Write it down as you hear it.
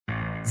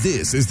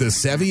This is the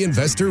Savvy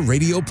Investor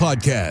Radio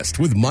Podcast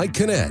with Mike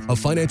Kinnett, a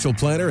financial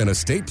planner and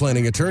estate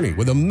planning attorney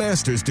with a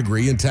master's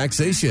degree in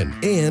taxation,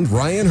 and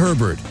Ryan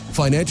Herbert,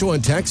 financial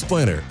and tax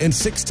planner and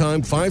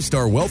 6-time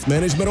 5-star wealth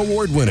management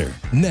award winner.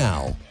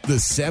 Now, the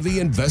Savvy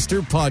Investor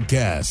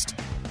Podcast.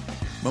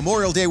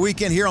 Memorial Day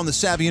weekend here on the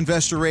Savvy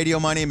Investor Radio.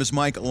 My name is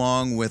Mike,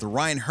 along with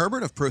Ryan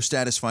Herbert of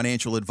ProStatus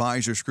Financial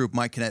Advisors Group.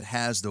 Mike Kinnett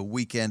has the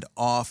weekend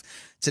off.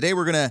 Today,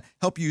 we're going to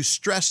help you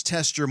stress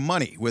test your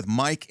money with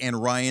Mike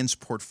and Ryan's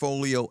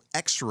Portfolio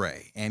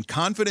X-Ray. And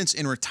confidence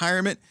in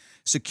retirement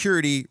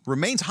security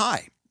remains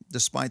high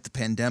despite the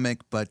pandemic.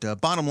 But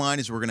bottom line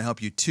is we're going to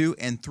help you to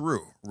and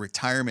through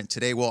retirement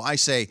today. Well, I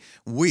say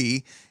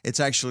we.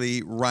 It's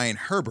actually Ryan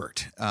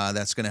Herbert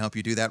that's going to help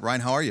you do that. Ryan,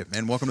 how are you?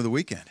 And welcome to the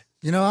weekend.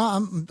 You know,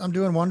 I'm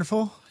doing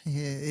wonderful.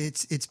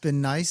 It's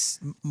been nice.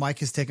 Mike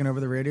has taken over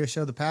the radio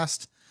show the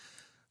past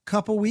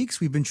couple weeks.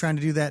 We've been trying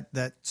to do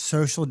that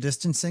social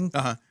distancing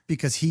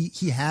because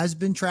he has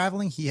been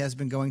traveling. He has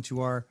been going to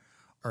our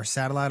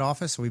satellite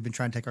office, so we've been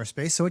trying to take our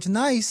space. So it's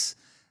nice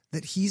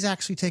that he's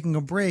actually taking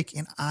a break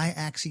and I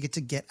actually get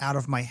to get out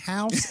of my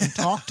house and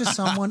talk to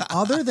someone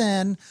other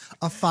than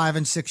a 5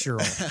 and 6 year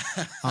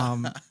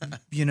old.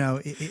 You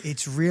know,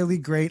 it's really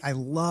great. I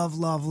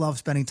love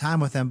spending time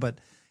with them, but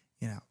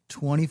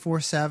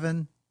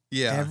 24/7,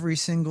 every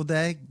single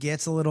day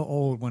gets a little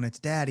old when it's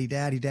daddy,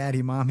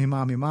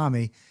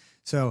 mommy.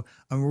 So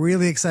I'm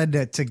really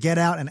excited to get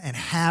out and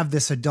have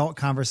this adult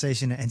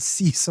conversation and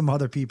see some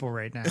other people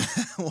right now.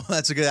 Well,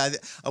 that's a good idea.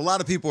 A lot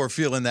of people are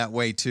feeling that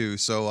way too.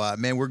 So,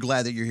 man, we're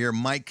glad that you're here.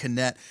 Mike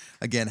Kinnett,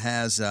 again,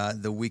 has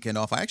the weekend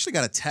off. I actually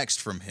got a text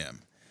from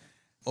him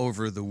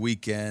over the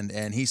weekend,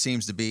 and he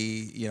seems to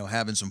be,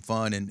 having some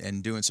fun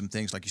and doing some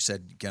things, like you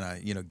said,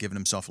 giving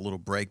himself a little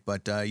break.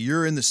 But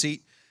you're in the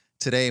seat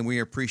today, and we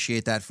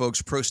appreciate that,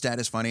 folks.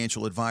 ProStatus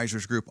Financial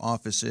Advisors Group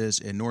offices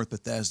in North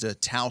Bethesda,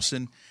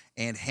 Towson,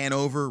 and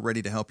Hanover,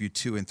 ready to help you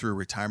to and through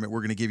retirement. We're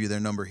going to give you their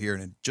number here,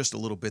 and in just a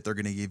little bit, they're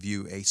going to give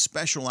you a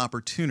special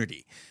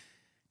opportunity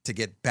to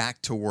get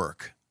back to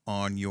work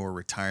on your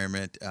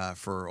retirement.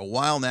 For a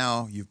while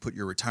now, you've put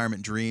your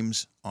retirement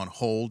dreams on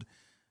hold.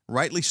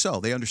 Rightly so.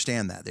 They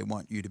understand that. They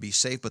want you to be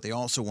safe, but they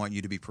also want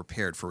you to be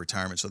prepared for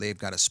retirement. So they've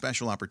got a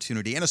special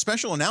opportunity and a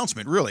special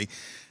announcement, really,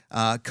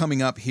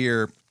 coming up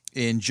here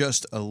in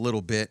just a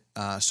little bit.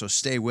 So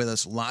stay with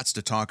us. Lots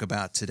to talk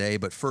about today.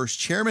 But first,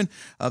 Chairman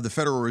of the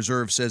Federal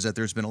Reserve says that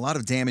there's been a lot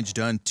of damage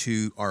done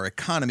to our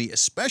economy,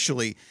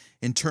 especially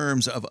in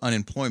terms of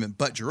unemployment.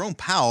 But Jerome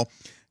Powell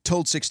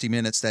told 60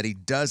 Minutes that he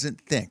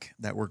doesn't think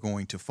that we're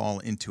going to fall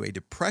into a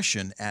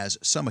depression, as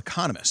some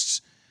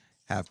economists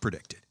have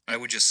predicted. I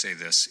would just say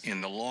this: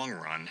 in the long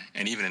run,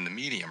 and even in the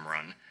medium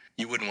run,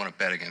 you wouldn't want to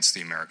bet against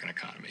the American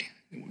economy.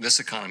 This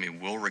economy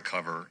will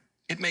recover.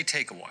 It may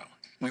take a while.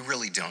 We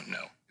really don't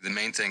know. The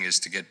main thing is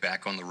to get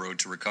back on the road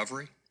to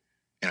recovery,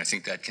 and I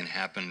think that can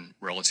happen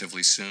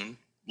relatively soon,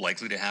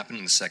 likely to happen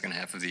in the second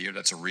half of the year.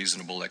 That's a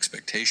reasonable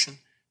expectation.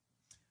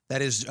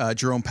 That is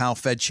Jerome Powell,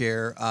 Fed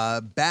Chair,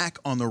 back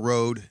on the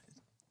road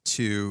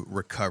to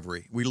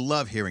recovery. We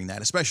love hearing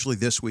that, especially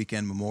this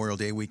weekend, Memorial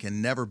Day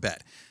weekend. Never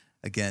bet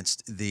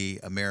against the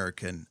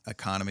American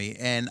economy.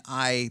 And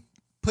I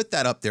put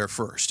that up there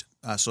first.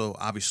 So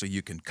obviously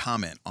you can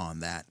comment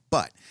on that.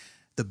 But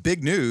the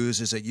big news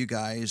is that you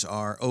guys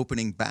are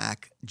opening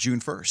back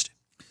June 1st.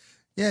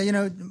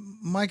 Yeah,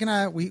 Mike and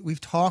I, we've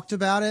talked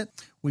about it.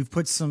 We've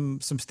put some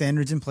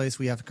standards in place.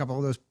 We have a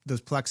couple of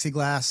those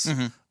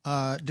plexiglass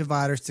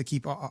dividers to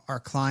keep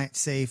our clients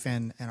safe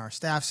and our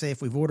staff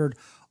safe. We've ordered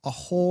a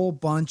whole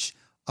bunch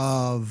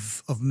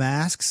of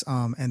masks,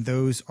 and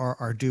those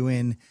are due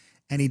in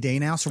any day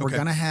now. So we're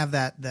going to have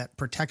that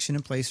protection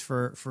in place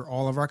for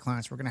all of our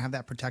clients. We're going to have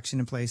that protection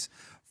in place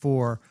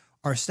for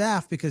our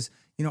staff because,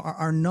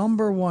 our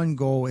number one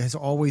goal has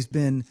always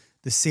been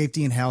the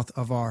safety and health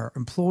of our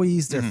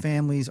employees, their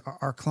families,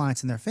 our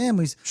clients and their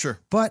families. Sure.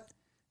 But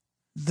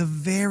the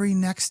very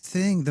next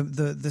thing,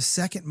 the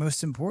second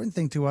most important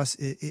thing to us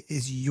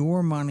is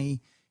your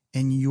money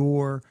and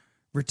your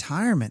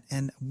retirement.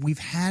 And we've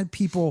had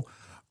people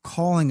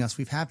calling us.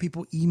 We've had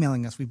people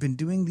emailing us. We've been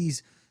doing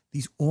these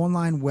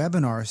online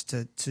webinars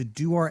to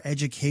do our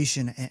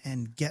education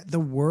and get the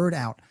word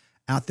out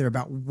there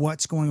about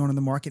what's going on in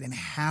the market and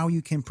how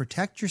you can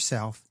protect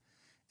yourself.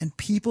 And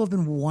people have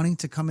been wanting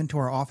to come into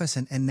our office.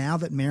 And now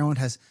that Maryland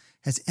has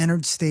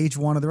entered stage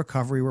 1 of the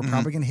recovery, we're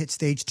probably going to hit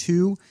stage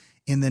 2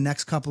 in the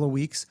next couple of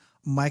weeks.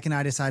 Mike and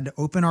I decided to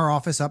open our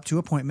office up to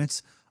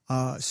appointments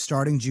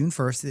starting June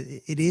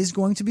 1st. It is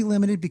going to be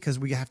limited because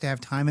we have to have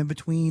time in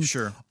between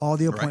all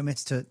the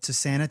appointments to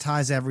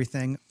sanitize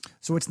everything.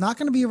 So it's not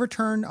going to be a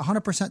return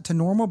 100% to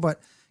normal,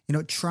 but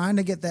trying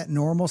to get that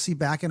normalcy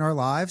back in our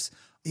lives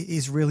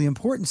is really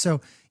important. So,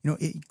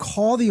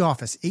 call the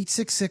office,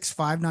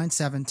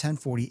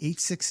 866-597-1040,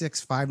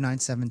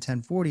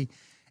 866-597-1040,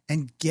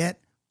 and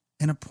get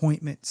an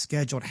appointment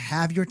scheduled.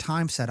 Have your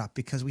time set up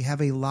because we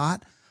have a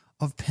lot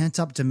of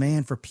pent-up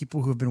demand for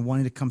people who have been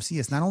wanting to come see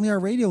us. Not only our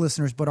radio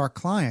listeners, but our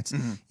clients.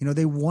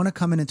 They want to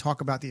come in and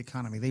talk about the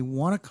economy. They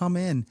want to come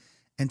in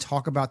and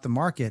talk about the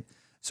market.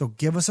 So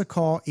give us a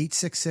call,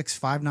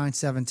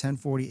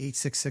 866-597-1040,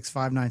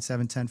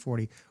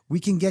 866-597-1040. We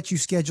can get you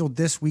scheduled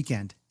this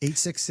weekend,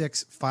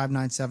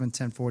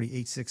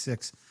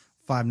 866-597-1040,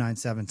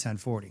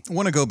 866-597-1040. I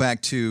want to go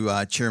back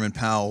to Chairman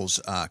Powell's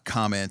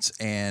comments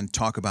and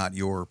talk about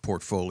your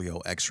portfolio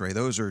X-ray.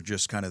 Those are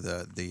just kind of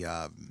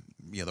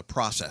the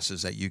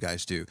processes that you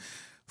guys do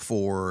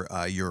for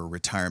your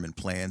retirement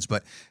plans.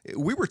 But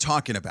we were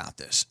talking about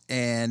this,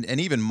 and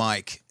even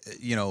Mike,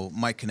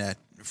 Mike Kinnett,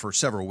 for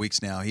several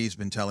weeks now, he's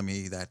been telling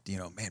me that,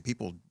 man,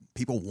 people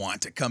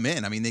want to come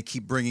in. I mean, they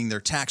keep bringing their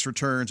tax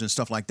returns and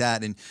stuff like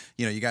that. And,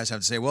 you guys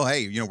have to say, well,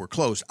 hey, we're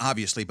closed,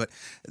 obviously. But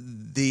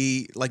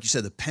like you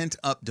said, the pent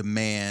up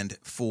demand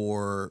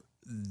for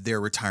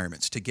their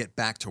retirements, to get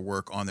back to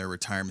work on their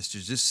retirements, to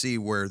just see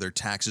where their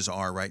taxes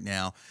are right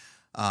now,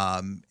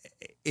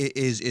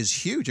 is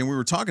huge. And we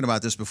were talking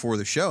about this before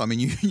the show. I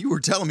mean, you were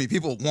telling me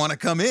people want to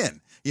come in,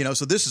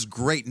 so this is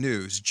great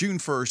news. June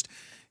 1st,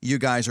 you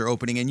guys are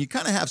opening, and you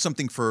kind of have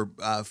something for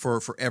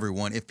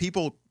everyone. If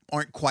people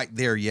aren't quite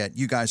there yet,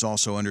 you guys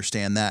also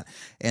understand that.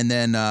 And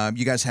then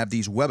you guys have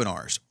these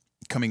webinars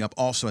coming up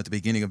also at the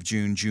beginning of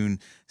June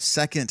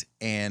 2nd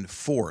and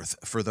 4th,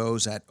 for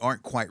those that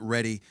aren't quite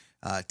ready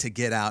to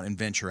get out and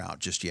venture out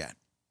just yet.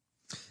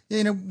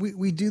 Yeah,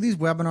 we do these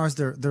webinars.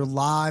 They're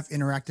live,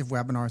 interactive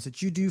webinars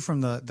that you do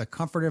from the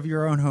comfort of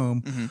your own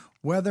home,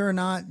 whether or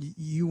not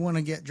you want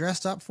to get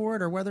dressed up for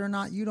it or whether or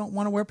not you don't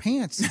want to wear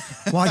pants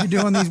while you're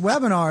doing these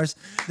webinars.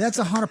 That's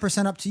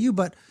 100% up to you.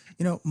 But,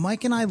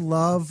 Mike and I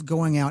love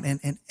going out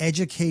and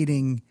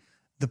educating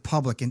the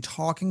public and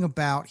talking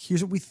about,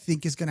 here's what we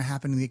think is going to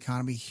happen in the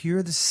economy. Here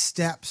are the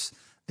steps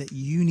that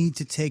you need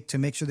to take to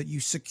make sure that you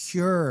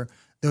secure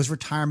those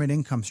retirement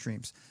income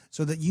streams,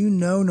 so that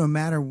no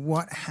matter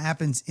what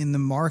happens in the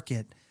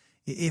market,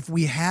 if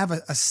we have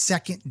a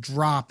second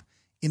drop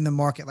in the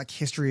market, like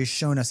history has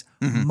shown us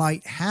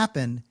might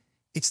happen,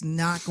 it's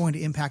not going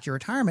to impact your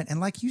retirement. And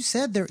like you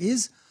said, there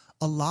is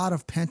a lot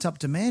of pent up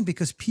demand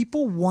because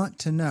people want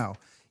to know,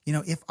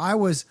 if I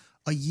was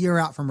a year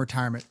out from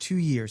retirement, 2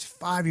 years,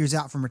 5 years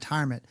out from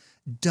retirement,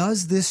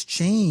 does this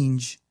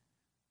change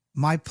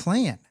my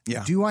plan?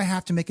 Yeah. Do I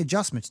have to make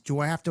adjustments? Do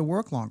I have to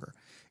work longer?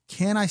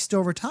 Can I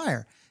still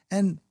retire?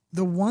 And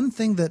the one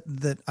thing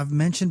that I've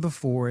mentioned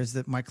before is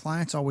that my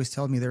clients always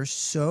tell me they're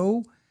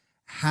so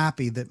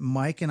happy that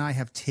Mike and I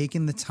have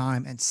taken the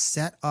time and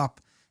set up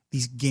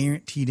these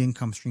guaranteed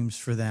income streams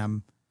for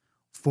them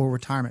for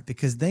retirement,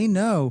 because they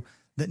know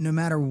that no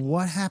matter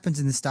what happens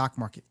in the stock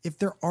market, if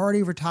they're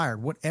already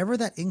retired, whatever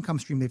that income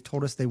stream they've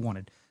told us they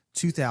wanted,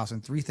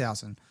 $2,000,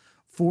 $3,000,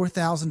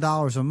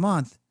 $4,000 a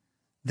month,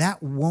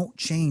 that won't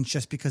change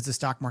just because the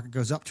stock market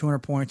goes up 200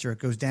 points or it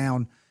goes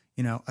down,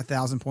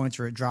 1,000 points,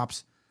 or it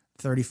drops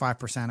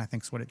 35%, I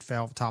think is what it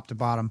fell top to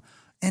bottom.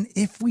 And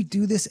if we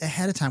do this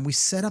ahead of time, we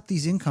set up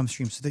these income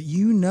streams so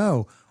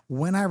that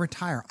when I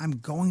retire, I'm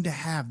going to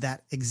have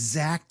that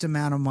exact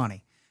amount of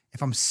money.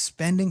 If I'm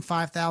spending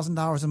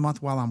 $5,000 a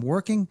month while I'm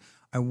working,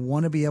 I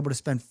want to be able to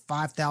spend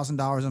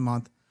 $5,000 a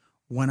month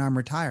when I'm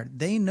retired.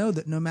 They know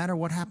that no matter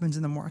what happens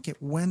in the market,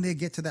 when they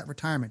get to that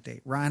retirement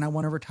date, Ryan, I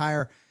want to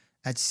retire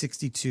at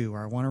 62,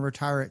 or I want to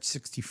retire at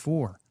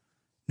 64.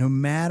 No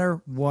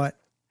matter what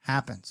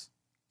happens,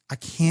 I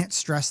can't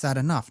stress that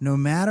enough. No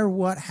matter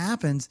what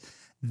happens,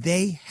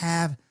 they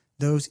have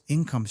those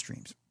income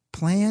streams.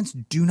 Plans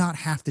do not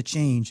have to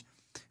change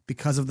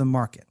because of the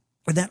market.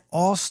 And that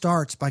all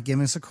starts by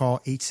giving us a call,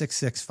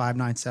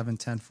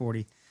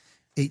 866-597-1040,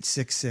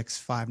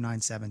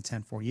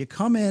 866-597-1040. You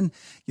come in,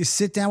 you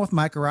sit down with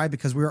Mike or I,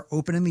 because we are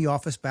opening the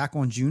office back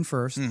on June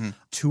 1st,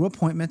 2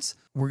 appointments.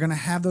 We're going to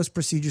have those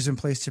procedures in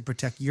place to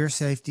protect your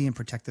safety and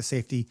protect the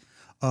safety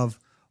of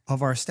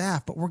our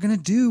staff. But we're going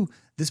to do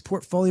this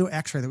portfolio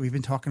X-ray that we've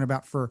been talking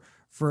about for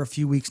a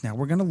few weeks now.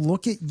 We're going to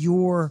look at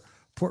your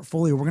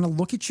portfolio. We're going to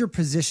look at your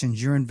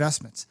positions, your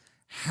investments.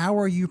 How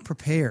are you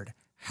prepared?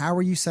 How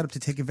are you set up to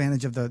take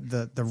advantage of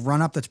the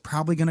run-up that's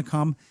probably going to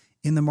come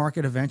in the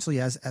market eventually,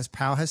 as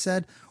Powell has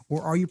said?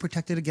 Or are you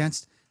protected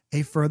against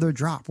a further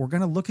drop? We're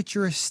going to look at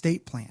your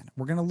estate plan.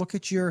 We're going to look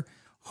at your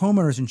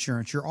homeowner's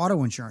insurance, your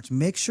auto insurance.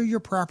 Make sure you're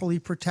properly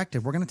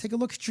protected. We're going to take a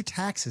look at your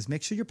taxes.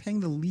 Make sure you're paying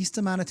the least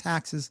amount of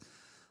taxes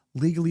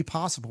legally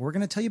possible. We're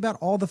going to tell you about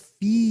all the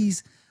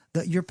fees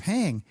that you're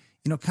paying,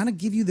 kind of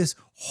give you this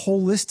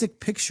holistic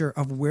picture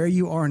of where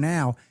you are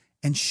now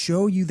and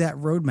show you that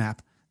roadmap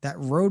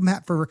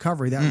for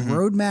recovery, that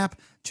roadmap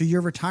to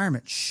your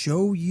retirement,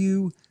 show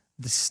you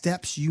the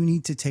steps you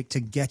need to take to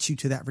get you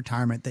to that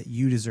retirement that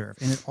you deserve.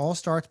 And it all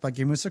starts by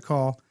giving us a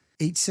call,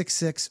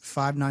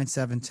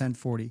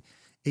 866-597-1040,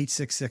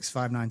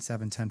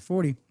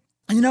 866-597-1040.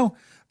 And,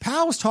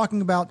 Powell was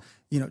talking about,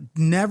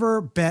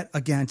 never bet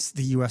against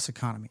the U.S.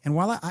 economy. And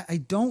while I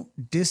don't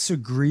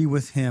disagree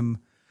with him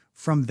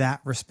from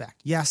that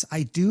respect, yes,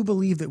 I do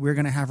believe that we're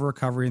going to have a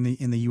recovery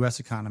in the U.S.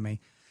 economy,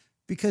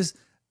 because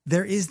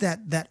there is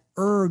that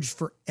urge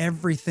for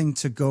everything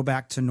to go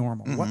back to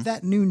normal. What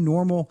that new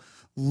normal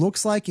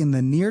looks like in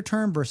the near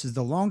term versus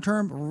the long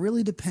term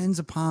really depends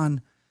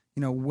upon,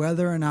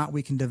 whether or not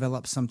we can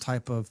develop some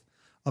type of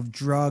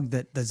drug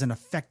that's an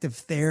effective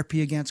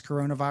therapy against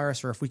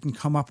coronavirus, or if we can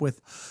come up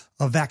with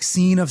a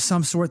vaccine of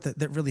some sort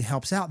that really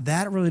helps out,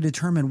 that really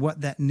determine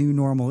what that new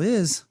normal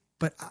is.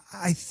 But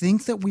I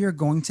think that we are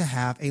going to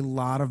have a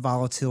lot of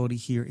volatility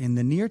here in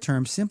the near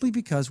term, simply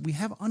because we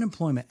have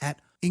unemployment at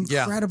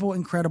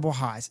incredible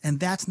highs. And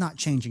that's not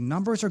changing.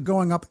 Numbers are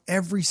going up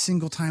every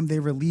single time they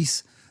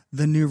release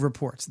the new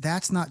reports.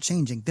 That's not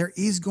changing. There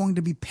is going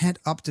to be pent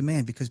up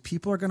demand because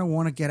people are going to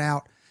want to get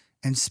out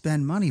and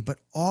spend money. But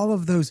all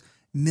of those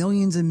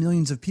millions and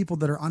millions of people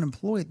that are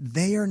unemployed,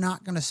 they are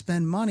not going to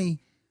spend money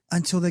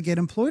until they get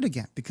employed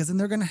again, because then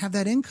they're going to have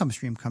that income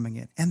stream coming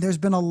in. And there's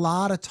been a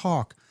lot of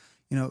talk.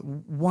 You know,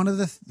 one of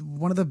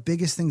the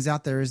biggest things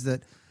out there is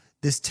that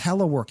this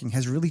teleworking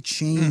has really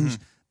changed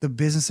the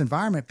business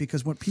environment,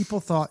 because when people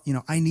thought, you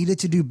know, I needed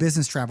to do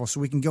business travel so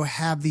we can go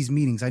have these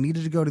meetings, I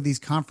needed to go to these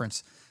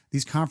conferences,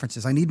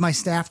 I need my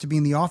staff to be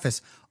in the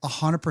office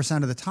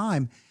 100% of the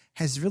time,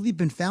 has really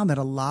been found that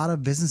a lot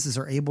of businesses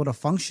are able to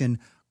function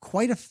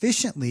quite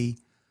efficiently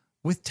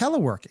with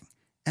teleworking.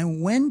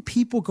 And when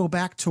people go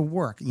back to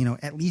work, you know,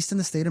 at least in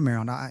the state of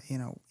Maryland,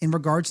 in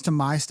regards to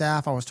my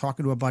staff, I was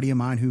talking to a buddy of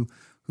mine who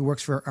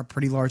works for a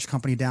pretty large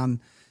company down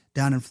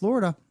in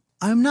Florida.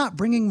 I'm not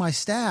bringing my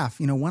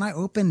staff, you know, when I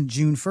open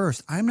June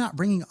 1st, I'm not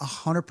bringing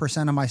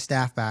 100% of my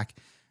staff back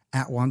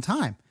at one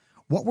time.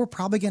 What we're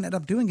probably going to end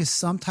up doing is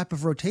some type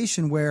of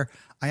rotation where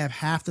I have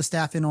half the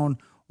staff in on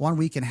one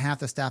week and half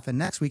the staff in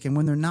next week. And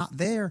when they're not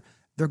there,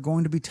 they're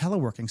going to be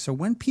teleworking. So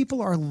when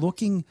people are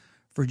looking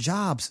for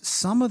jobs,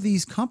 some of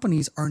these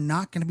companies are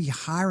not going to be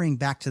hiring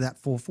back to that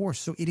full force.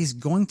 So it is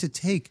going to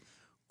take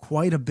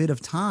quite a bit of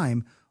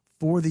time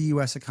for the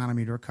U.S.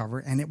 economy to recover.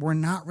 And we're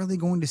not really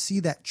going to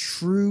see that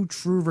true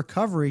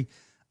recovery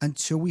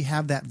until we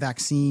have that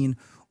vaccine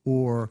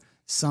or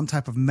some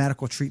type of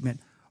medical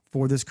treatment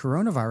for this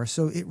coronavirus.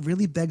 So it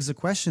really begs the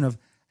question of,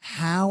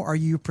 how are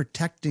you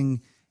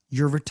protecting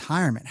your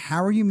retirement?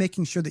 How are you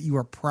making sure that you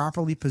are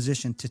properly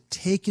positioned to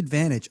take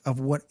advantage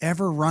of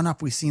whatever run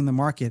up we see in the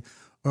market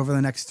over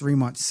the next 3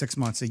 months, 6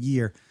 months, a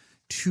year,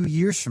 2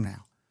 years from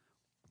now?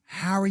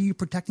 How are you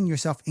protecting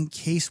yourself in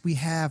case we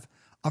have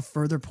a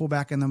further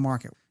pullback in the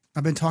market?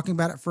 I've been talking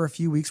about it for a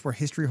few weeks, where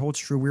history holds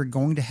true. We're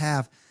going to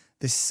have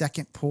this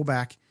second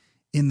pullback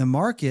in the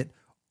market.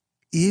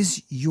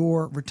 Is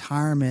your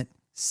retirement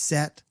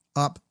set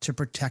up to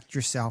protect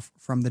yourself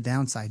from the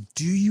downside?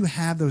 Do you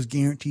have those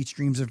guaranteed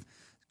streams of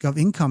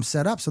income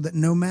set up so that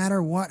no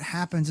matter what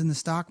happens in the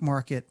stock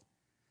market,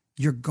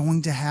 you're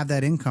going to have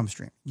that income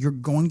stream? You're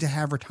going to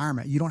have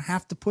retirement. You don't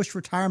have to push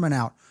retirement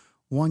out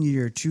 1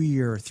 year, 2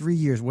 years, 3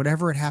 years,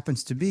 whatever it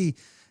happens to be,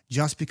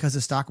 just because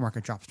the stock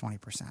market drops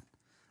 20%.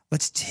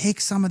 Let's take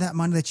some of that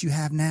money that you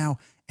have now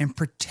and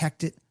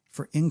protect it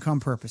for income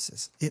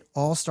purposes. It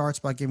all starts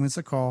by giving us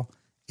a call,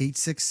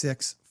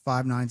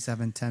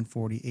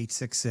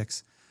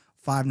 866-597-1040,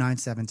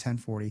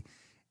 866-597-1040.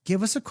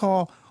 Give us a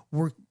call.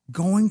 We're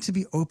going to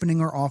be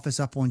opening our office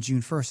up on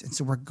June 1st. And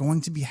so we're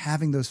going to be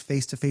having those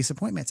face-to-face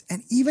appointments.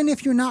 And even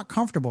if you're not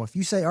comfortable, if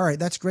you say, all right,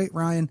 that's great,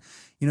 Ryan,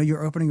 you know,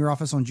 you're opening your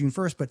office on June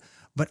 1st,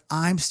 but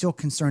I'm still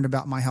concerned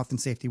about my health and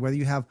safety, whether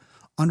you have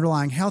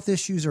underlying health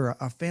issues or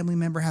a family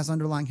member has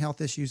underlying health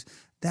issues,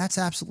 that's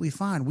absolutely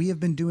fine. We have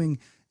been doing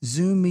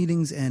Zoom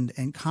meetings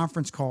and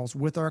conference calls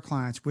with our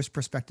clients, with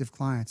prospective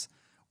clients.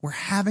 We're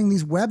having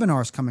these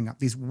webinars coming up,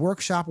 these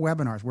workshop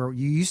webinars, where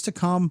you used to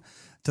come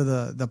to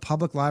the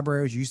public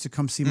libraries, you used to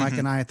come see Mike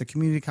and I at the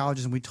community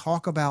colleges, and we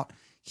talk about,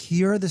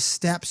 here are the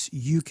steps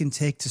you can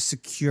take to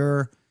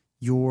secure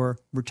your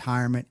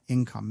retirement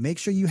income. Make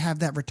sure you have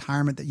that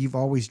retirement that you've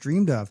always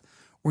dreamed of.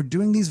 We're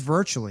doing these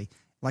virtually,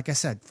 like I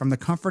said, from the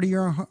comfort of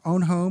your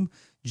own home,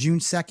 June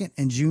 2nd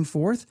and June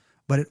 4th.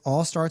 But it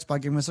all starts by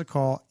giving us a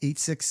call,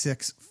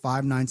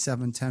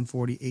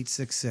 866-597-1040,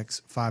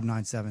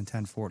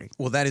 866-597-1040.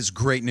 Well, that is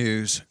great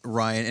news,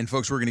 Ryan. And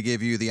folks, we're going to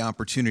give you the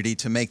opportunity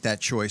to make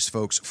that choice,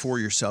 folks, for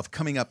yourself.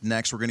 Coming up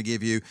next, we're going to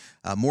give you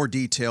more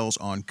details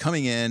on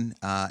coming in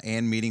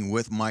and meeting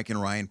with Mike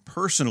and Ryan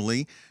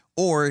personally,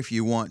 or if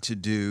you want to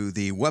do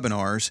the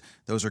webinars,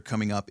 those are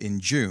coming up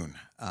in June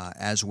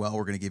as well.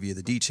 We're going to give you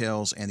the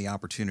details and the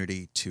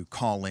opportunity to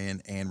call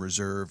in and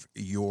reserve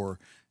your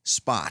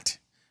spot.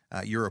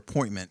 Your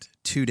appointment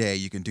today.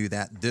 You can do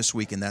that this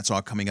week, and that's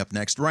all coming up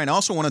next. Ryan, I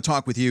also want to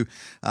talk with you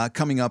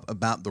coming up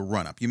about the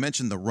run-up. You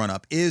mentioned the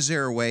run-up. Is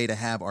there a way to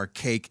have our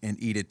cake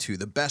and eat it too?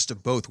 The best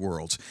of both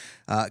worlds.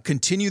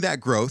 Continue that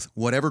growth,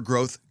 whatever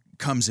growth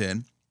comes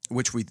in,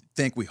 which we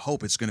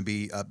hope it's going to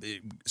be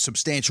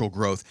substantial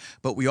growth,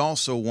 but we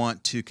also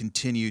want to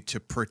continue to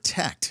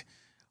protect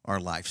our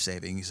life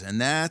savings,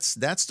 and that's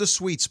the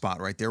sweet spot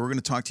right there. We're going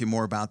to talk to you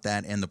more about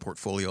that and the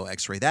portfolio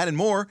x-ray. That and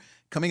more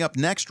coming up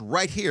next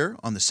right here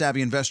on the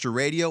Savvy Investor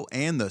Radio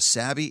and the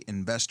Savvy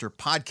Investor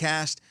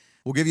Podcast.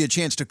 We'll give you a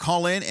chance to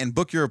call in and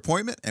book your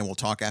appointment, and we'll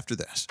talk after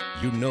this.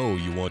 You know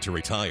you want to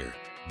retire,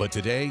 but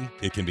today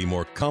it can be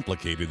more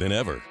complicated than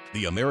ever.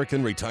 The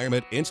American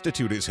Retirement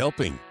Institute is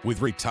helping with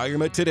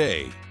Retirement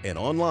Today, an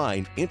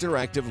online,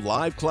 interactive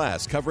live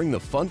class covering the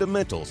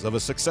fundamentals of a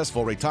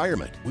successful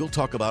retirement. We'll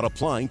talk about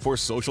applying for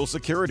Social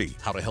Security,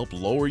 how to help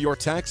lower your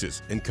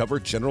taxes, and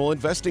cover general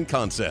investing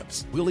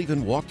concepts. We'll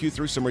even walk you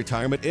through some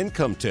retirement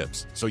income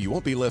tips so you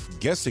won't be left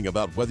guessing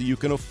about whether you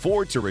can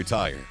afford to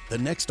retire. The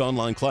next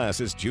online class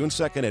is June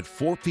 2nd at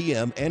 4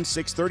 p.m. and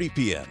 6:30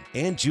 p.m.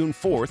 and June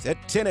 4th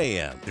at 10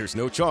 a.m. There's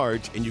no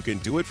charge, and you can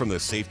do it from the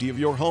safety of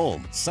your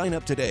home. Sign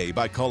up today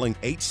by calling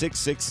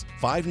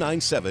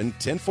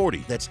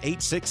 866-597-1040. That's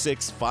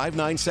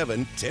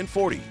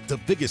 866-597-1040. The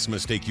biggest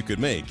mistake you could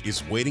make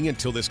is waiting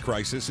until this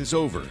crisis is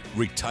over.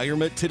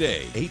 Retirement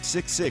Today,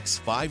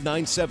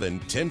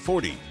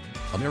 866-597-1040.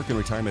 American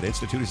Retirement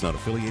Institute is not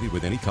affiliated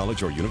with any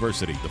college or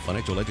university. The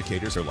financial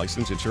educators are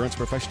licensed insurance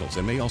professionals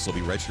and may also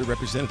be registered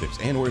representatives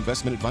and/or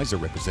investment advisor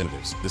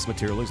representatives. This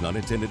material is not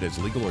intended as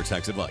legal or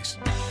tax advice.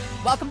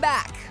 Welcome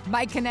back.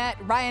 Mike Kinnett,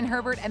 Ryan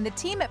Herbert, and the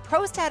team at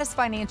ProStatus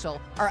Financial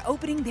are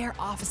opening their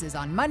offices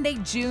on Monday,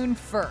 June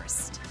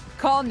 1st.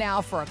 Call now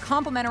for a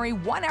complimentary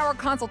 1-hour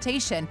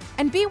consultation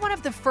and be one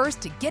of the first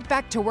to get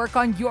back to work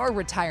on your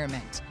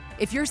retirement.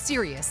 If you're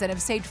serious and have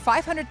saved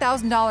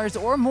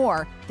 $500,000 or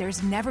more,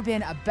 there's never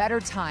been a better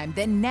time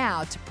than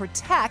now to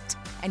protect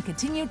and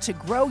continue to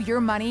grow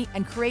your money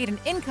and create an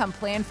income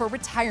plan for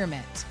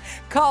retirement.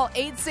 Call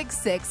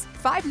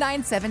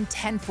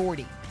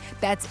 866-597-1040.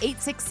 That's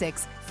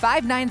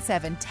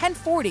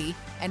 866-597-1040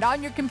 and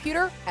on your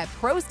computer at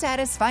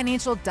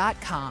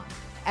ProStatusFinancial.com.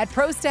 At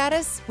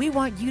ProStatus, we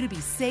want you to be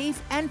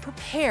safe and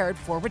prepared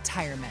for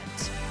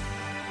retirement.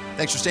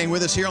 Thanks for staying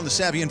with us here on the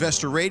Savvy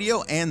Investor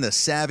Radio and the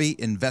Savvy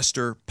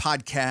Investor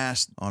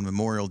Podcast on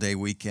Memorial Day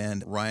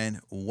weekend. Ryan,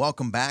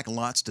 welcome back.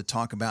 Lots to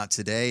talk about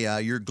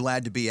today. You're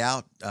glad to be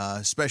out,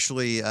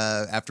 especially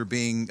after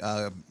being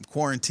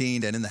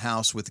quarantined and in the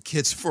house with the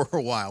kids for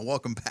a while.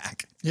 Welcome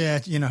back. Yeah,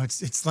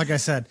 it's like I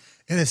said,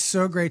 it is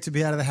so great to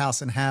be out of the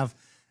house and have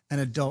an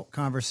adult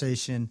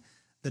conversation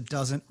that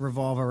doesn't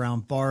revolve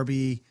around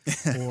Barbie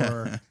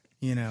or,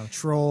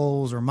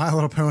 Trolls or My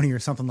Little Pony or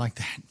something like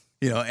that.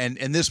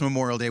 And this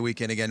Memorial Day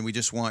weekend, again, we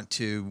just want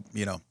to,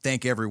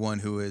 thank everyone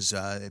who has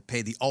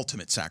paid the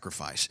ultimate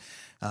sacrifice.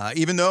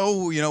 Even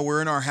though,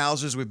 we're in our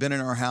houses, we've been in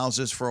our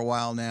houses for a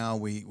while now,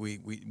 we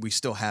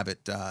still have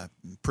it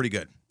pretty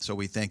good. So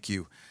we thank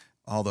you,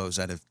 all those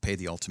that have paid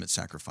the ultimate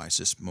sacrifice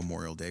this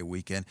Memorial Day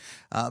weekend.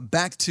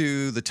 Back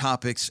to the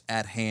topics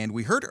at hand.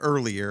 We heard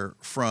earlier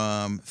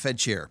from Fed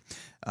Chair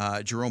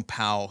Jerome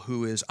Powell,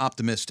 who is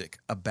optimistic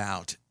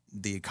about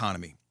the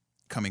economy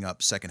coming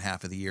up second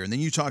half of the year. And then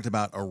you talked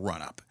about a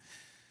run-up.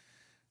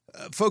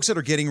 Folks that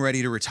are getting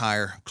ready to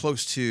retire,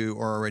 close to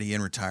or already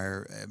in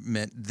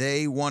retirement,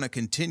 they want to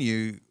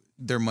continue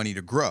their money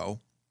to grow,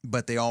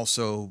 but they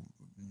also,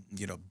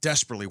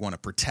 desperately want to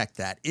protect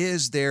that.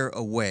 Is there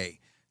a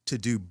way to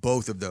do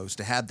both of those,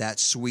 to have that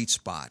sweet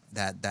spot,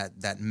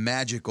 that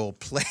magical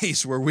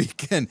place where we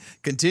can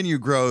continue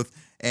growth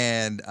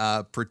and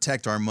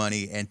protect our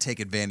money and take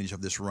advantage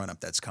of this run-up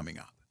that's coming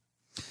up?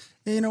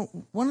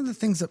 One of the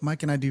things that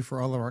Mike and I do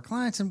for all of our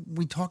clients, and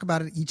we talk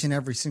about it each and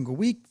every single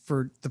week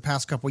for the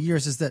past couple of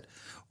years, is that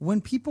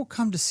when people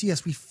come to see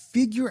us, we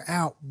figure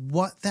out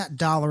what that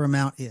dollar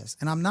amount is.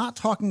 And I'm not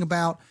talking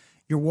about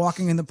you're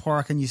walking in the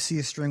park and you see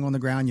a string on the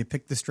ground, you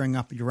pick the string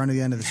up, you run to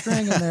the end of the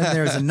string, and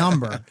there's a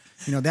number.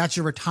 That's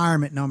your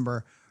retirement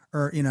number.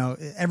 Or,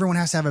 everyone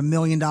has to have $1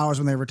 million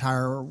when they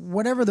retire, or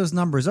whatever those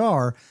numbers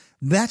are.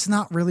 That's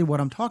not really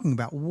what I'm talking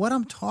about. What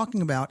I'm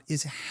talking about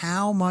is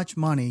how much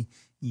money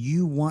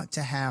you want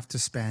to have to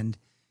spend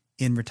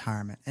in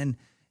retirement. And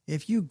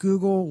if you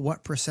Google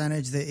what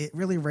percentage, it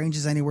really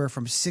ranges anywhere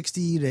from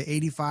 60 to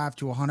 85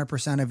 to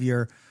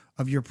 100%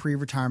 of your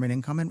pre-retirement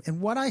income. And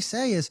what I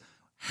say is,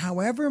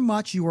 however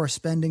much you are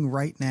spending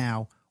right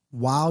now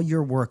while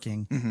you're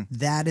working,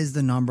 that is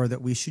the number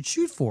that we should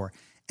shoot for.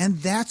 And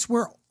that's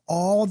where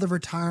all the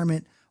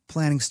retirement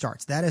planning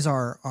starts. That is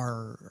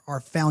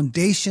our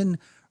foundation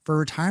for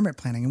retirement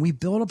planning. And we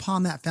build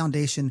upon that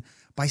foundation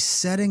by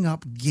setting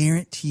up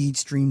guaranteed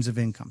streams of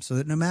income so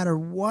that no matter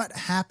what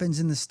happens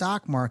in the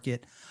stock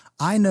market,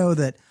 I know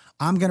that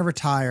I'm going to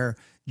retire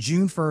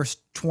June 1st,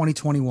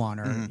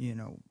 2021, or, I'm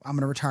going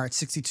to retire at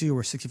 62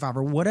 or 65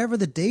 or whatever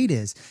the date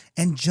is.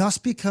 And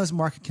just because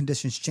market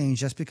conditions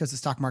change, just because the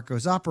stock market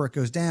goes up or it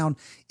goes down,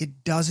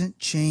 it doesn't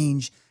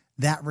change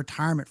that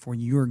retirement for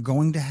you. You're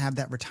going to have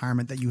that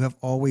retirement that you have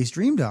always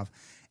dreamed of.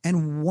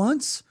 And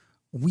once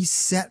we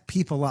set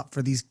people up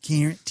for these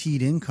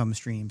guaranteed income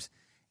streams,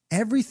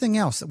 everything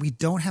else that we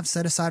don't have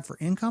set aside for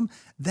income,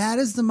 that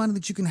is the money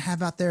that you can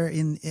have out there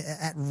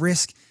at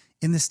risk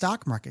in the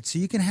stock market. So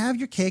you can have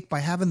your cake by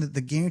having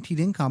the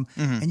guaranteed income,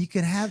 and you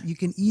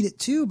can eat it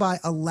too by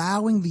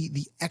allowing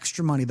the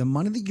extra money, the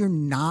money that you're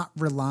not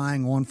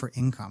relying on for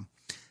income.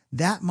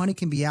 That money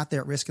can be out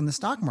there at risk in the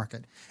stock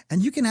market.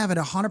 And you can have it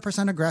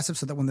 100% aggressive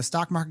so that when the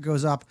stock market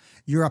goes up,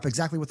 you're up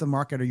exactly with the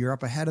market or you're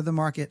up ahead of the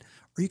market,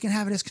 or you can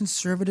have it as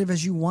conservative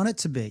as you want it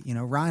to be.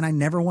 Ryan, I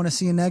never want to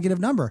see a negative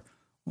number.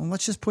 Well,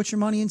 let's just put your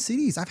money in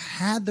CDs. I've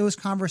had those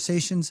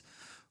conversations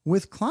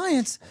with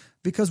clients,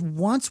 because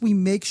once we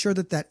make sure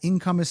that that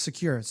income is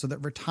secure so that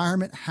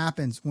retirement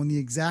happens on the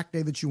exact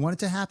day that you want it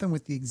to happen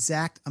with the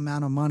exact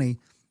amount of money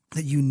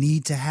that you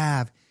need to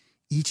have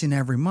each and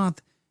every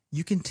month,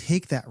 you can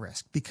take that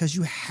risk because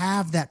you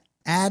have that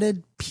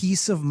added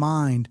peace of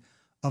mind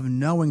of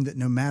knowing that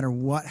no matter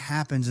what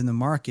happens in the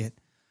market,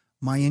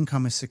 my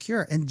income is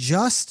secure. And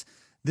just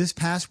this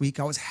past week,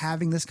 I was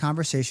having this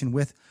conversation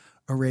with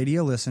a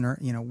radio listener.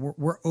 You know,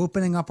 we're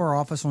opening up our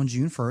office on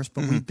June 1st,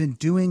 but we've been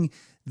doing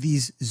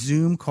these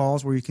Zoom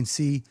calls where you can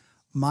see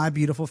my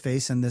beautiful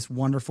face and this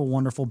wonderful,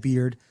 wonderful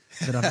beard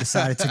that I've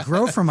decided to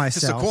grow for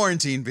myself. It's a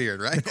quarantine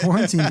beard, right? The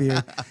quarantine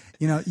beard.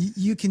 You know,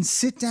 you can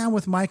sit down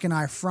with Mike and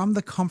I from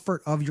the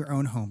comfort of your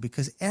own home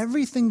because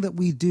everything that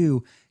we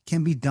do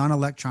can be done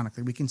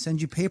electronically. We can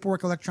send you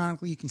paperwork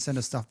electronically. You can send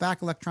us stuff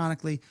back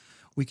electronically.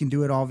 We can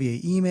do it all via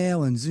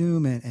email and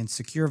Zoom and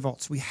secure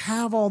vaults. We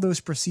have all those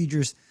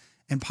procedures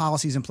and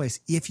policies in place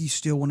if you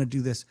still want to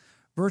do this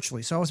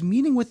virtually. So I was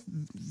meeting with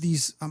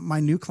these, my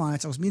new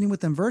clients, I was meeting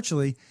with them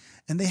virtually,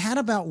 and they had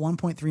about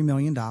 $1.3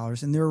 million.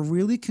 And they were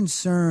really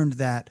concerned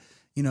that,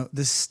 you know,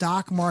 the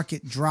stock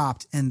market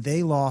dropped and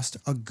they lost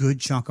a good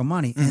chunk of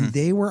money. And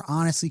they were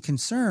honestly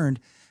concerned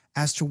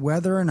as to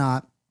whether or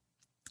not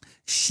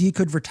she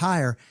could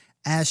retire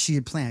as she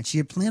had planned. She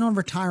had planned on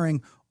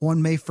retiring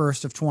on May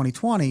 1st of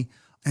 2020.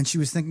 And she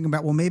was thinking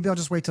about, well, maybe I'll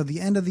just wait till the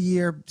end of the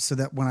year so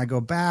that when I go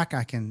back,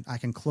 I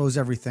can close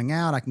everything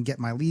out. I can get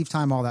my leave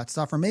time, all that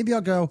stuff. Or maybe I'll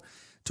go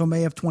till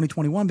May of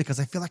 2021 because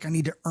I feel like I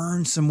need to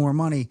earn some more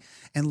money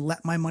and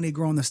let my money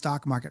grow in the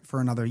stock market for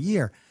another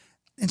year.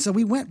 And so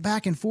we went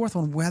back and forth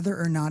on whether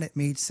or not it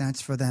made sense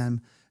for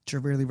them to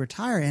really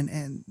retire.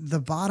 And the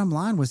bottom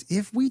line was,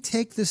 if we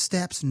take the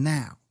steps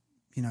now,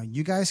 you know,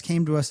 you guys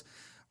came to us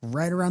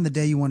right around the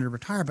day you wanted to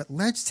retire, but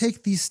let's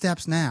take these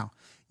steps now.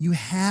 You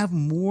have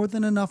more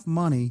than enough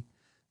money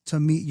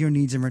to meet your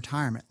needs in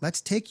retirement. Let's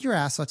take your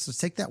assets. Let's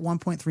take that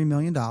 $1.3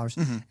 million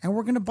and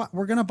we're going to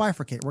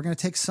bifurcate. We're going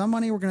to take some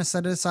money. We're going to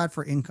set it aside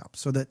for income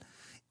so that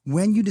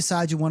when you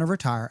decide you want to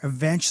retire,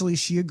 eventually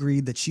she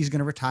agreed that she's going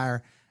to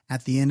retire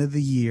at the end of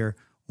the year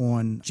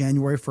on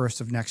January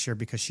 1st of next year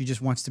because she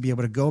just wants to be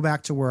able to go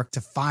back to work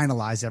to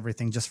finalize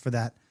everything just for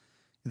that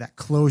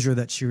closure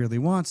that she really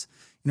wants.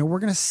 You know, we're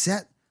going to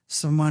set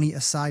some money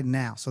aside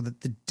now so that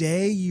the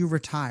day you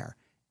retire,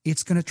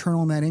 it's going to turn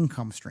on that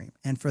income stream.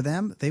 And for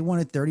them, they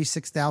wanted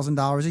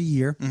 $36,000 a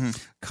year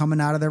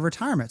coming out of their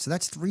retirement. So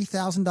that's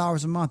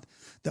 $3,000 a month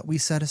that we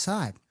set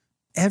aside.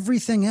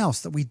 Everything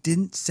else that we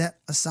didn't set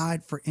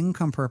aside for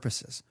income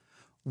purposes,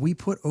 we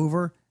put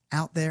over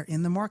out there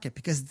in the market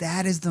because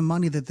that is the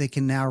money that they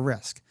can now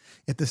risk.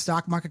 If the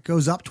stock market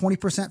goes up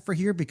 20% for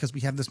here because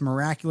we have this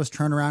miraculous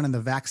turnaround and the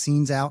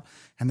vaccine's out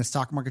and the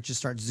stock market just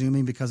starts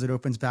zooming because it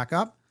opens back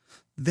up,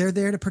 they're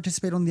there to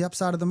participate on the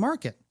upside of the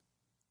market.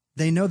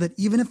 They know that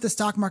even if the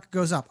stock market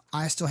goes up,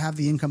 I still have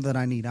the income that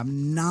I need.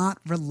 I'm not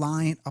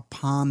reliant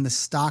upon the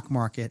stock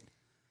market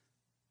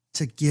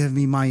to give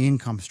me my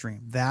income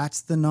stream.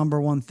 That's the number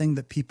one thing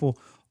that people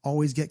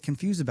always get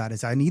confused about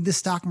is I need the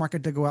stock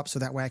market to go up so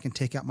that way I can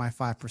take out my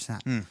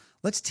 5%.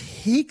 Let's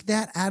take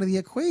that out of the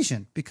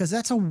equation because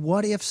that's a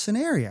what if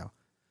scenario.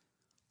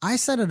 I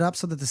set it up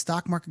so that the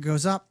stock market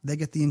goes up, they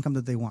get the income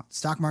that they want.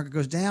 Stock market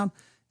goes down,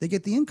 they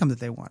get the income that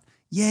they want.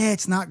 Yeah,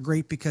 it's not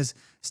great because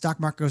stock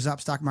market goes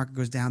up, stock market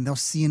goes down. They'll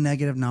see a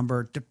negative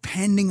number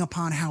depending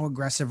upon how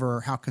aggressive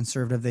or how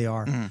conservative they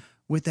are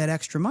with that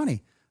extra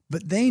money.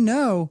 But they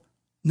know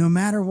no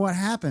matter what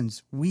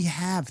happens, we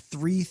have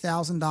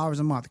 $3,000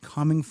 a month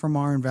coming from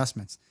our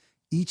investments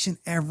each and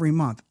every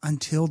month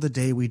until the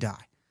day we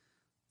die.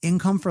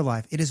 Income for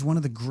life. It is one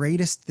of the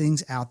greatest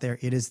things out there.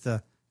 It is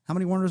the how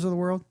many wonders of the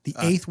world? The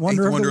eighth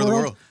wonder of the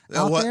world.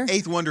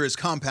 Eighth wonder is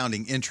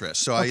compounding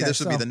interest. So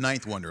this would be the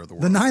ninth wonder of the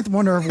world. The ninth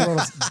wonder of the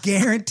world is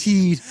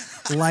guaranteed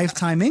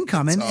lifetime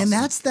income. And awesome. And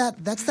that's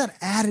that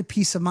added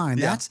peace of mind.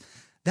 Yeah.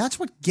 That's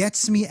what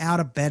gets me out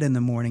of bed in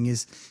the morning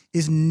is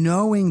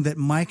knowing that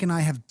Mike and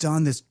I have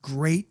done this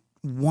great,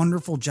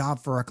 wonderful job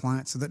for our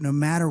clients so that no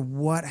matter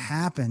what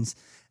happens,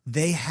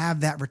 they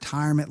have that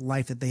retirement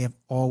life that they have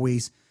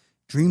always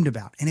dreamed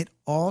about. And it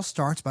all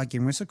starts by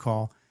giving us a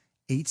call.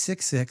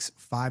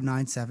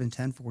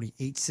 866-597-1040,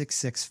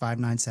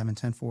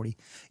 866-597-1040.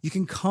 You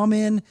can come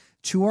in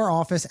to our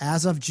office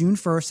as of June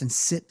 1st and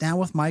sit down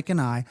with Mike and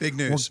I. Big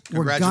news.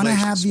 We're going to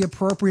have the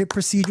appropriate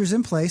procedures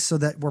in place so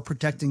that we're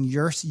protecting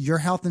your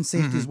health and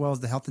safety as well as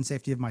the health and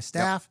safety of my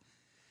staff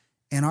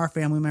and our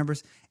family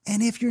members.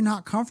 And if you're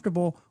not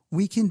comfortable,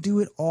 we can do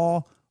it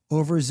all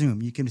over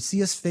Zoom. You can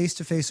see us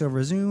face-to-face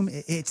over Zoom.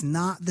 It's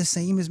not the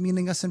same as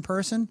meeting us in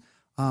person.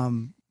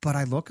 But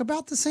I look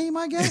about the same,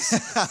 I guess.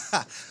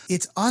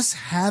 It's us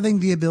having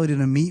the ability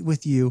to meet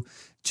with you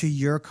to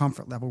your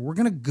comfort level. We're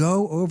going to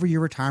go over your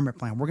retirement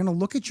plan. We're going to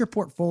look at your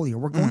portfolio.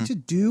 We're going to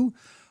do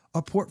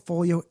a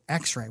portfolio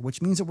x-ray,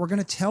 which means that we're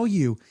going to tell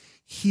you,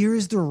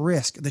 here's the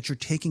risk that you're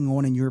taking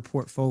on in your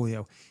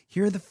portfolio.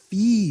 Here are the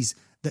fees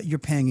that you're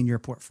paying in your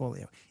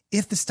portfolio.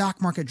 If the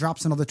stock market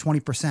drops another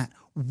 20%,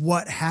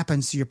 what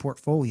happens to your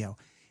portfolio?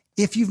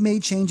 If you've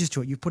made changes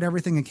to it, you've put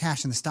everything in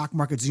cash and the stock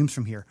market zooms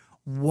from here,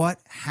 what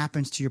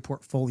happens to your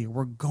portfolio?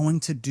 We're going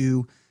to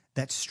do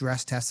that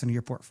stress test into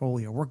your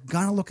portfolio. We're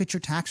going to look at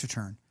your tax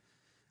return.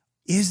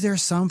 Is there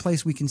some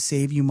place we can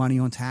save you money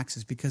on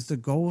taxes? Because the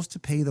goal is to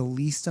pay the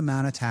least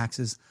amount of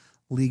taxes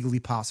legally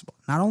possible.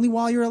 Not only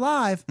while you're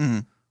alive,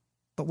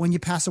 but when you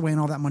pass away and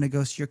all that money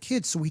goes to your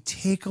kids. So we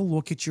take a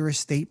look at your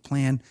estate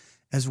plan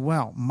as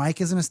well. Mike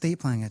is an estate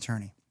planning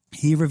attorney.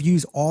 He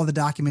reviews all the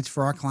documents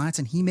for our clients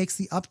and he makes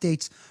the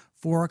updates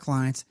for our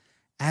clients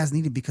as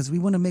needed, because we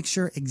want to make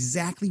sure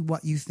exactly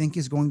what you think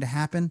is going to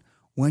happen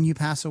when you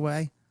pass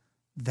away,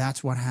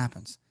 that's what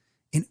happens.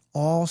 It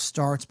all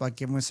starts by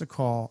giving us a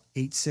call,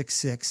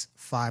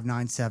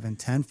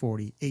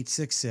 866-597-1040,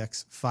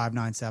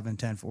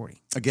 866-597-1040.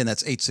 Again,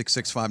 that's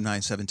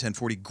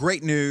 866-597-1040.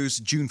 Great news,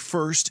 June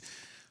 1st,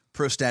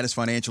 ProStatus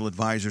Financial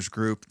Advisors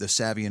Group, the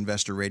Savvy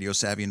Investor Radio,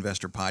 Savvy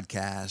Investor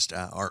Podcast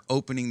are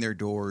opening their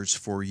doors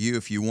for you.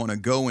 If you want to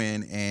go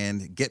in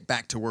and get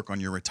back to work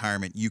on your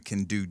retirement, you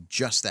can do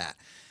just that.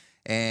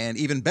 And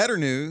even better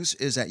news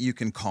is that you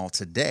can call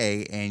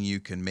today and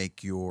you can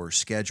make your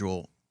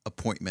schedule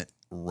appointment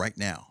right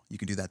now. You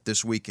can do that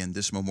this weekend,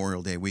 this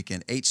Memorial Day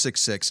weekend,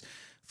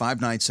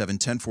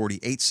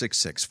 866-597-1040,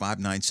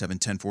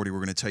 866-597-1040. We're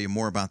going to tell you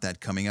more about that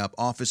coming up.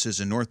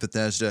 Offices in North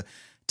Bethesda,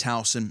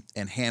 Towson,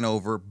 and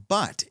Hanover.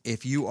 But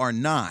if you are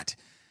not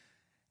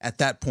at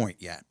that point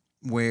yet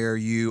where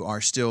you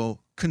are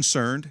still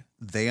concerned,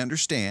 they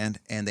understand,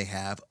 and they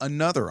have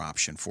another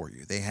option for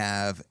you. They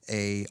have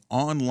an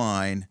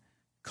online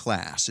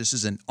class. This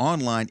is an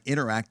online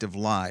interactive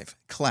live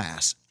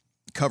class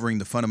covering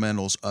the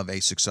fundamentals of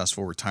a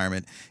successful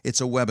retirement. It's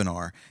a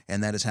webinar,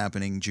 and that is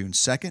happening June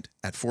 2nd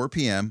at 4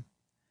 p.m.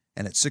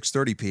 and at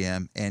 6:30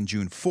 p.m. and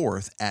June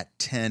 4th at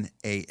 10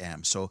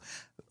 a.m. So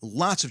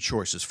lots of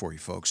choices for you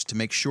folks to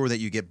make sure that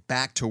you get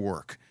back to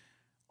work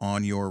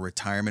on your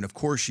retirement. Of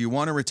course, you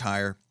want to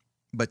retire,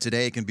 but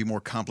today it can be more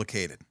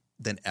complicated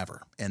than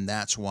ever. And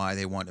that's why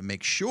they want to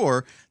make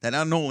sure that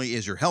not only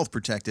is your health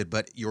protected,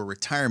 but your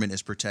retirement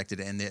is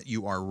protected and that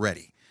you are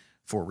ready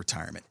for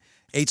retirement.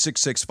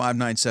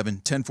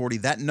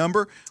 866-597-1040. That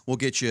number will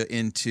get you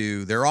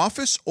into their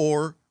office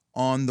or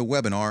on the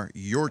webinar,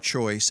 your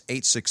choice,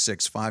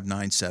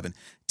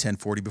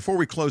 866-597-1040. Before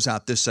we close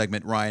out this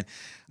segment, Ryan,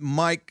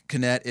 Mike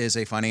Kinnett is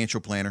a financial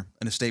planner,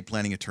 an estate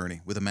planning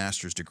attorney with a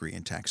master's degree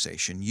in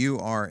taxation. You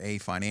are a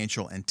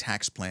financial and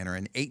tax planner,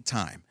 an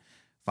 8-time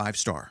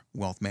 5-star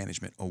Wealth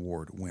Management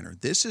Award winner.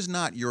 This is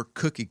not your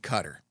cookie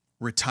cutter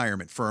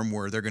retirement firm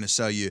where they're going to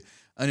sell you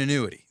an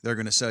annuity. They're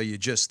going to sell you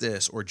just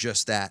this or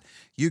just that.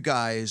 You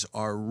guys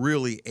are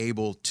really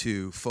able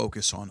to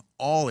focus on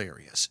all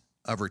areas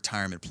of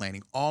retirement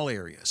planning, all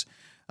areas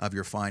of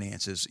your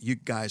finances. You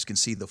guys can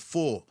see the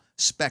full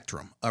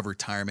spectrum of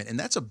retirement, and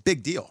that's a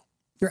big deal.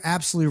 You're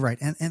absolutely right.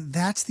 And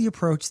that's the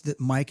approach that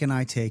Mike and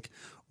I take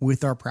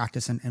with our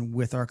practice and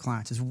with our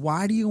clients is,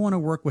 why do you want to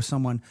work with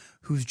someone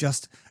who's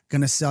just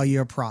going to sell you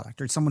a product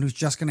or someone who's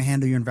just going to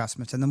handle your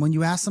investments? And then when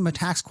you ask them a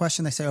tax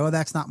question, they say, oh,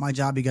 that's not my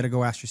job. You got to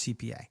go ask your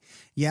CPA.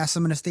 You ask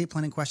them an estate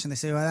planning question, they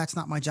say, oh, that's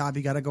not my job.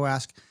 You got to go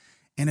ask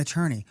an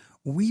attorney.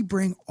 We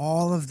bring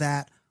all of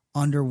that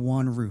under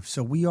one roof.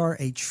 So we are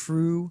a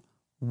true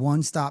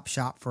one-stop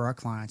shop for our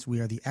clients. We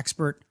are the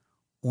expert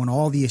on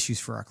all the issues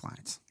for our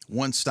clients.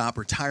 One-stop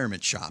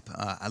retirement shop.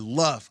 I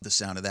love the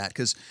sound of that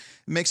because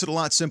it makes it a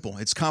lot simple.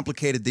 It's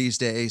complicated these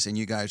days, and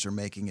you guys are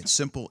making it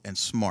simple and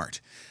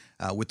smart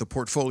with the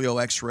Portfolio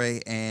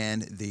X-Ray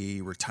and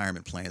the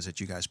retirement plans that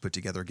you guys put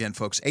together. Again,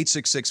 folks,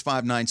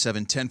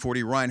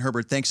 866-597-1040. Ryan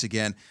Herbert, thanks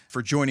again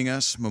for joining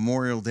us.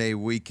 Memorial Day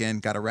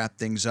weekend. Got to wrap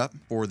things up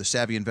for the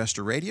Savvy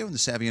Investor Radio and the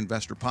Savvy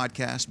Investor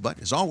Podcast. But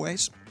as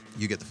always,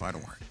 you get the final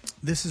word.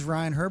 This is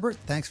Ryan Herbert.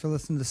 Thanks for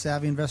listening to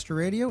Savvy Investor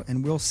Radio,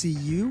 and we'll see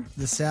you,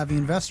 the Savvy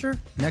Investor,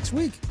 next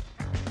week.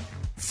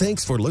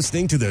 Thanks for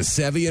listening to the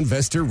Savvy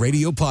Investor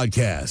Radio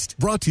Podcast,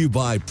 brought to you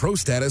by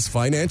ProStatus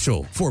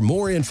Financial. For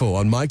more info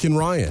on Mike and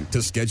Ryan,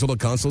 to schedule a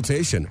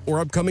consultation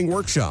or upcoming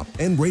workshop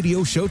and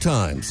radio show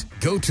times,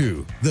 go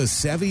to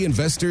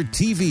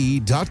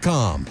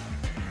thesavvyinvestortv.com.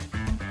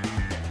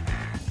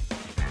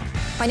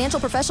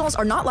 Financial professionals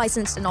are not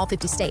licensed in all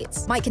 50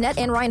 states. Mike Kinnett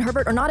and Ryan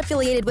Herbert are not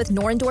affiliated with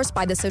nor endorsed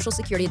by the Social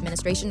Security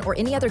Administration or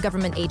any other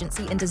government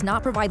agency and does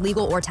not provide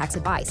legal or tax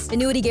advice.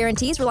 Annuity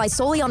guarantees rely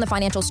solely on the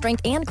financial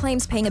strength and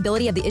claims paying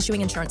ability of the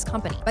issuing insurance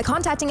company. By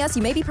contacting us,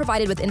 you may be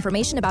provided with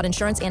information about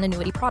insurance and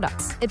annuity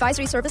products.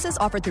 Advisory services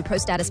offered through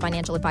ProStatus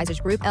Financial Advisors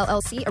Group,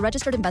 LLC, a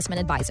registered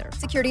investment advisor.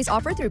 Securities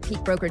offered through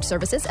Peak Brokerage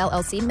Services,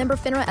 LLC, member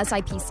FINRA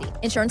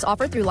SIPC. Insurance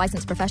offered through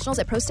licensed professionals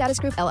at ProStatus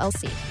Group,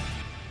 LLC.